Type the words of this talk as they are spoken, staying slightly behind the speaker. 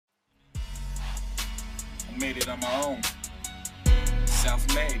I made it on my own.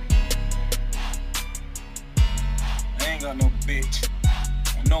 Self-made. I ain't got no bitch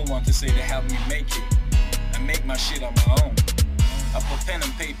or no one to say to help me make it. I make my shit on my own. I put pen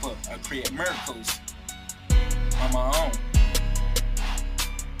and paper, I create miracles on my own.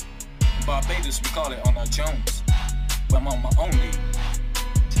 In Barbados we call it on our Jones, but I'm on my own league.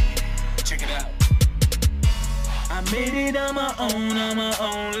 Check it out. I made it on my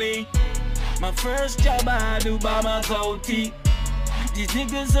own league. My first job I do by my goatee. These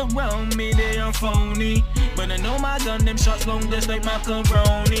niggas around me, they are phony, but I know my gun, them shots gon' just like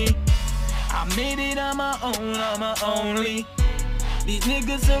macaroni. I made it on my own league. These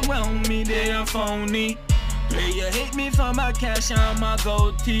niggas around me, they are phony. Player hate me for my cash and my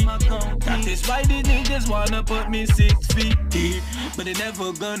goatee. That is why these niggas wanna put me 6 feet deep, but they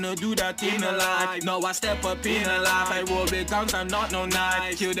never gonna do that in a life. Now I step up in a life. I roll with guns, I'm not no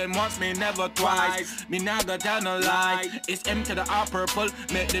knife. Kill them once, me never twice. Me never tell no lie. It's M to the R purple,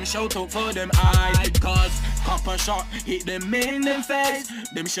 make them shout out for them eyes. Cause copper shot hit them in them face.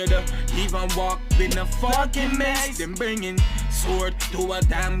 Them shoulda even walk with a fucking mess. Them bringing sword to a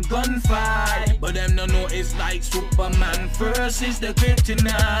damn gunfight, but them no know it's like Superman versus the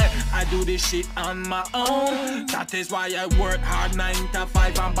kryptonite. I do this shit on my own. That is why I work hard 9 to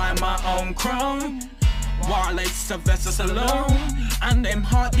 5 and buy my own crown. War like Sylvester alone, and them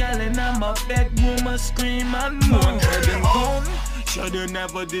hot gal in my bedroom a scream and moan. Heard them gone. Shoulda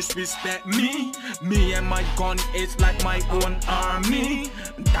never disrespect me. Me and my gun is like my own army.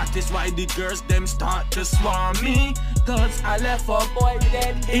 That is why the girls them start to swarm me. Cause I left a boy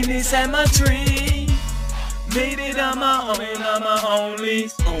dead in the cemetery. Made it on my own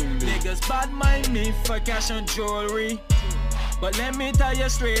lease. Niggas bad mind me for cash and jewelry, but let me tell you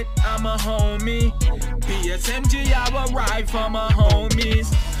straight, I'm a homie. Psmg, I will ride for my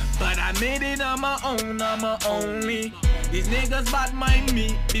homies, but I made it on my own league. These niggas bad mind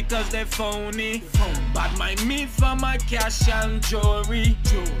me because they phony. Bad mind me for my cash and jewelry,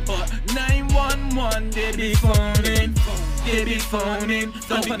 but 911 they be phoning. They be phoning.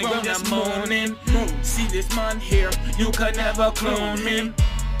 Don't be ground just moaning. See this man here, you can never clone me.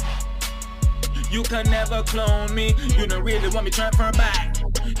 You can never clone me. You don't really want me transfer back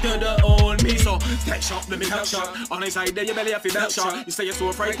to the old me. So take shot, let me help shot. On the side there, your belly have that shot. You say you're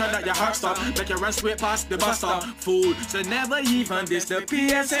so frightened that your heart stop. Make you run straight past the bus stop. Fool, so never even diss the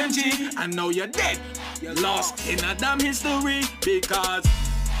Psmg. I know you're dead, you're lost in a damn history. Because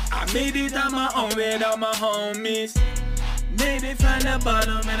I made it on my own without my homies. Made it from the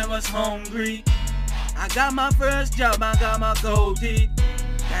bottom and I was hungry. I got my first job, I got my goatee,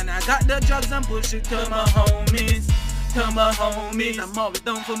 and I got the drugs and push it to my homies. To my homies, I'm always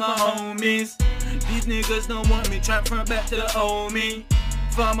down for my homies. These niggas don't want me transfer back to the old me.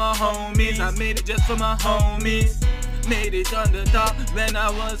 For my homies, I made it just for my homies. Made it on the top when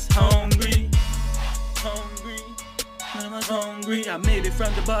I was hungry. When I was hungry, I made it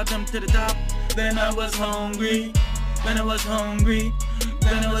from the bottom to the top. Then I was hungry. When I was hungry,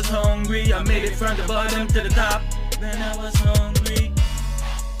 when I was hungry, I made it from the bottom to the top. Then I was hungry.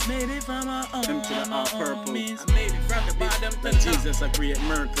 Made it from my own, purple. I made it from the bottom to the top. Jesus, I create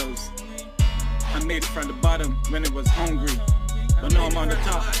miracles. I made it from the bottom when it was hungry, but now I'm on the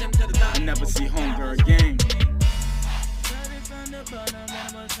top. I never see hunger again.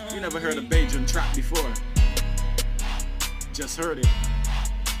 You never heard of Bajan trap before? Just heard it.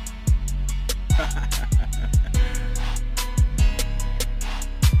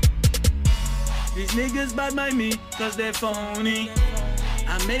 These niggas bad by me cause they phony.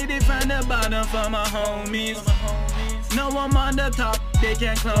 I made it from the bottom for my homies. No one on the top, they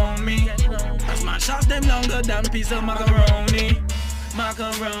can't clone me. Cause my shots them longer than piece of macaroni.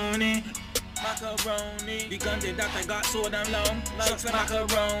 Macaroni. The content that I got so damn long, like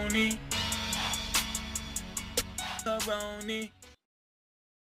macaroni. Macaroni.